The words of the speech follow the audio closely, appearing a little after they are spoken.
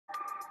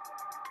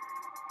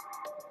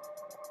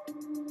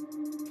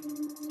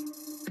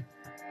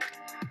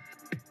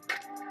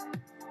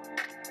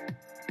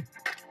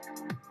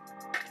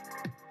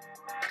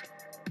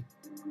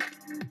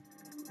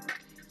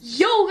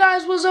Yo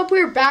guys, what's up?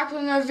 We're back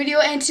with another video,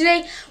 and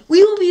today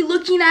we will be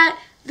looking at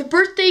the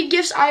birthday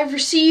gifts I've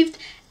received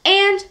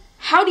and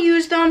how to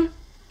use them.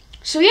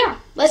 So yeah,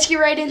 let's get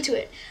right into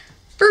it.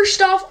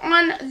 First off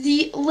on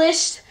the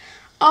list,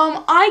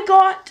 I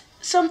got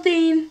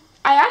something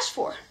I asked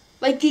for,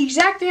 like the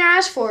exact thing I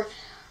asked for.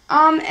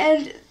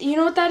 And you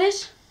know what that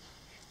is?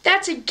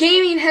 That's a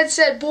gaming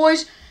headset,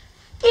 boys.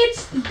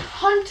 It's the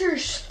Hunter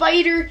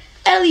Spider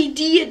LED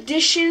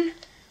edition.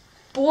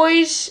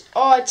 Boys,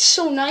 oh, it's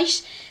so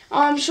nice.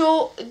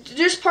 So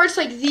there's parts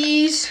like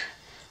these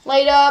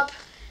light up.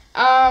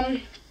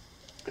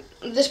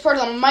 This part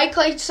of the mic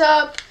lights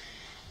up,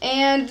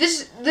 and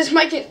this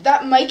mic,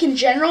 that mic in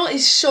general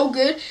is so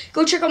good.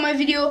 Go check out my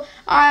video.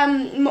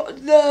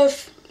 The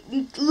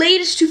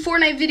latest 2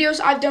 Fortnite videos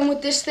I've done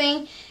with this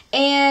thing,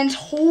 and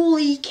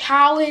holy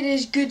cow, it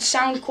is good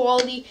sound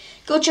quality.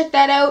 Go check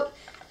that out.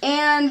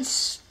 And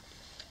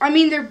I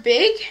mean, they're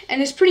big,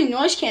 and it's pretty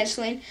noise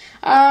canceling.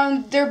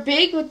 They're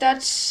big, but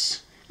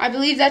I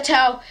believe that's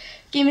how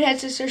gaming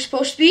headsets are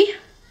supposed to be.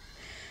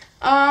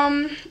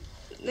 Then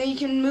you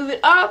can move it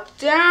up,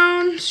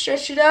 down,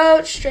 stretch it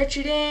out, stretch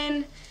it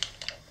in.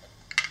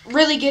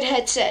 Really good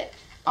headset.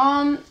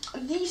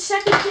 The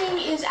second thing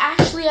is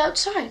actually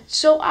outside,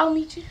 so I'll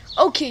meet you.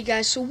 Okay,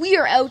 guys, so we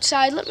are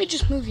outside. Let me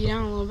just move you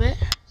down a little bit.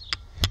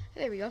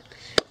 There we go.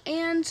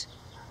 And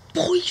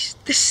boys,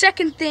 the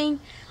second thing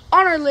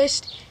on our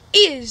list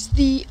is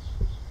the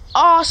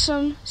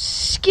awesome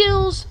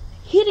Skills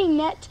Hitting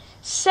Net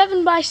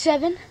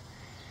 7x7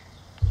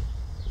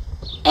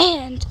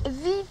 and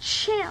the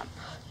Champ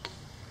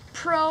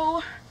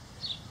Pro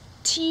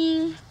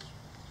Team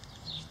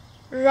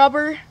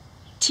Rubber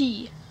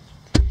Tee.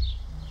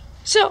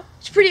 So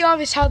it's pretty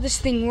obvious how this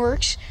thing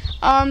works.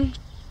 You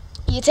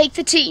take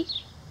the tee,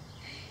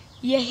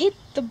 you hit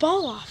the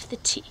ball off the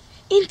tee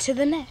into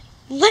the net.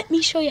 Let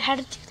me show you how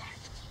to do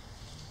that.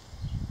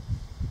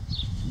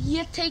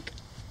 You take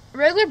a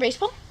regular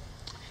baseball,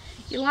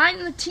 you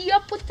line the tee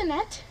up with the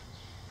net.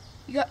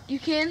 You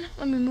can,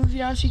 let me move you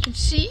down so you can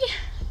see.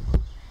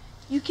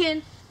 You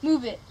can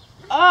move it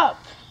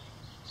up.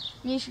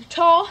 Means you're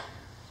tall.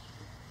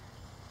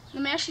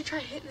 Let me actually try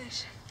hitting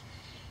this.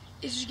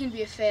 This is gonna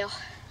be a fail.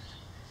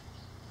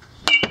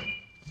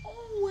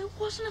 Oh, it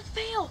wasn't a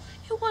fail.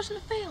 It wasn't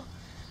a fail.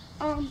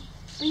 But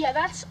yeah,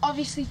 that's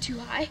obviously too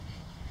high.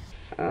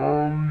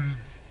 Can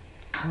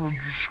I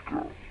just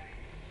go?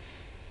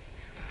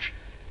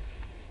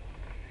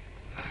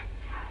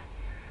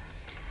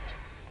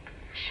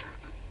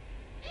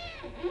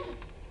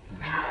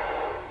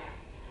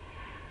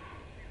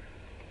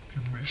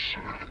 Give me a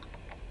second.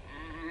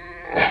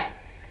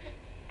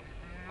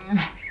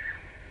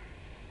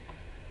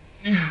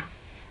 You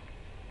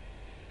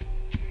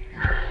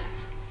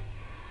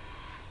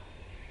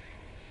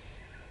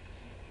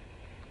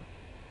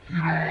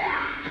know,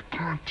 it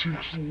kind of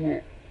takes a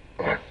little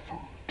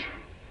effort.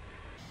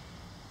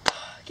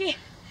 Okay,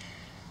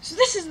 so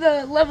this is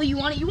the level you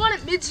want it. You want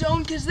it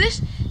mid-zone because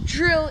this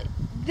drill,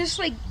 this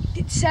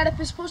setup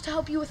is supposed to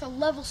help you with a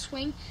level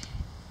swing.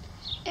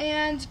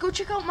 And go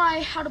check out my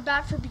How to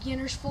Bat for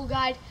Beginners full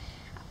guide.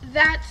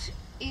 That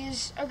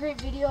is a great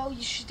video.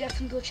 You should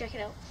definitely go check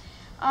it out.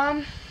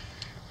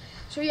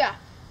 So yeah,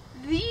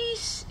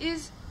 this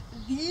is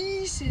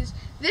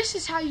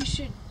how you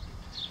should.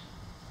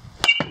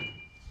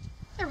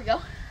 There we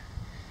go.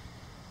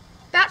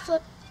 Bat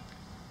flip.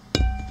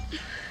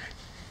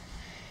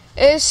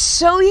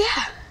 So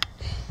yeah.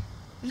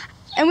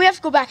 And we have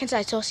to go back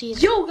inside, so I'll see you.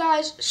 Yo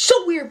guys,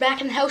 so we are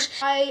back in the house.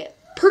 I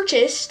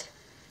purchased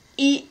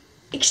an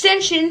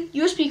extension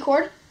USB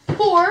cord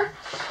for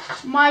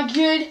my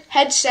good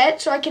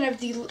headset, so I can have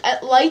the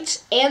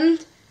lights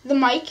and the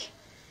mic.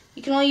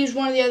 You can only use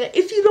one or the other.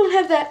 If you don't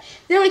have that,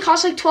 they only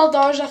cost like $12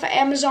 off of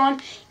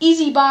Amazon.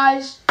 Easy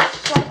buys.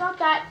 So I got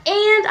that,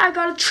 and I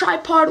got a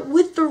tripod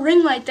with the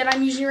ring light that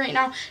I'm using right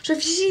now. So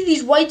if you see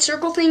these white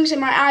circle things in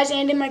my eyes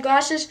and in my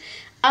glasses,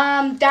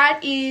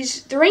 that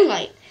is the ring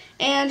light.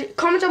 And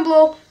comment down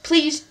below,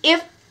 please,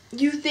 if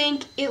you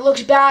think it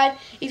looks bad,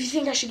 if you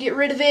think I should get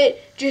rid of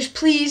it, just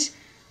please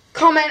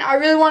comment. I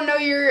really want to know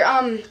your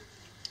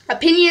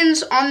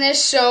opinions on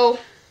this, so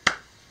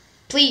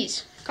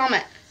please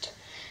comment.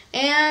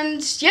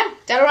 And yeah,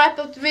 that'll wrap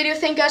up the video.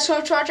 Thank you guys so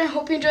much for watching. I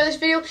hope you enjoyed this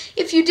video.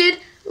 If you did,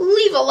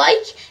 leave a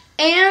like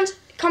and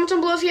comment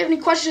down below if you have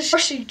any questions or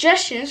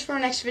suggestions for our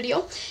next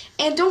video.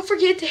 And don't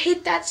forget to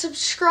hit that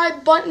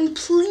subscribe button,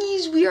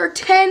 please. We are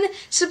 10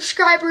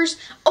 subscribers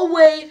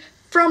away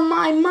from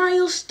my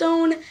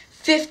milestone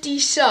 50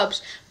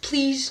 subs.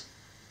 Please,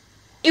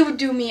 it would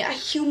do me a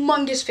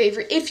humongous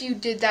favor if you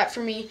did that for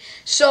me.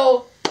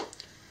 So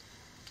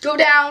go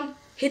down,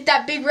 hit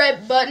that big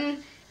red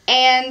button,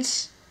 and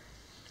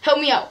help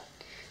me out.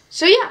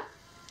 So yeah,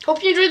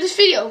 hope you enjoyed this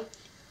video.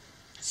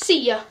 See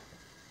ya.